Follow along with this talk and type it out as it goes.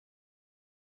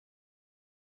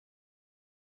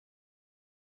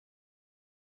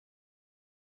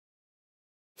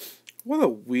What a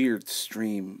weird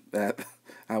stream that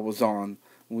I was on.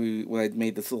 When I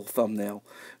made this little thumbnail,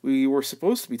 we were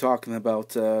supposed to be talking about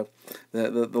the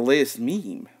latest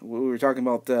meme. We were talking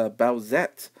about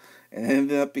Bowsette, and it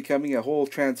ended up becoming a whole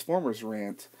Transformers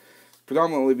rant.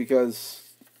 Predominantly because,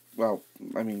 well,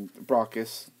 I mean,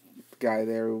 Brokus, the guy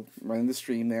there who running the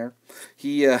stream there,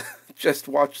 he just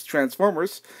watched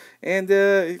Transformers, and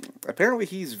apparently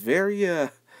he's very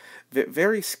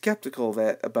skeptical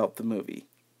about the movie,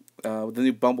 the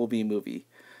new Bumblebee movie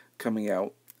coming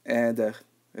out, and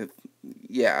it,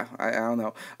 yeah, I don't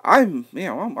know.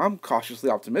 I'm cautiously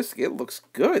optimistic. It looks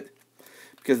good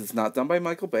because it's not done by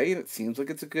Michael Bay, and it seems like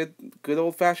it's a good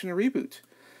old fashioned reboot,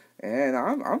 and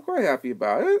I'm quite happy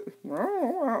about it.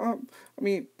 I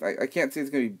mean, I can't say it's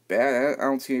gonna be bad. I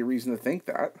don't see any reason to think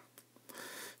that,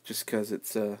 just because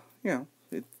it's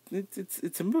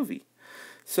it's a movie.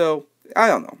 So I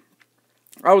don't know.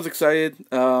 I was excited.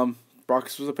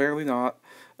 Brox was apparently not.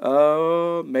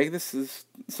 Magnus is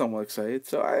somewhat excited,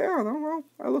 so I don't know. Well,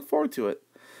 I look forward to it.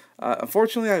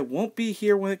 Unfortunately, I won't be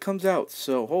here when it comes out,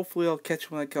 so hopefully I'll catch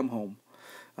it when I come home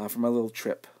from my little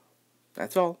trip.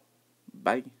 That's all.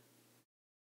 Bye.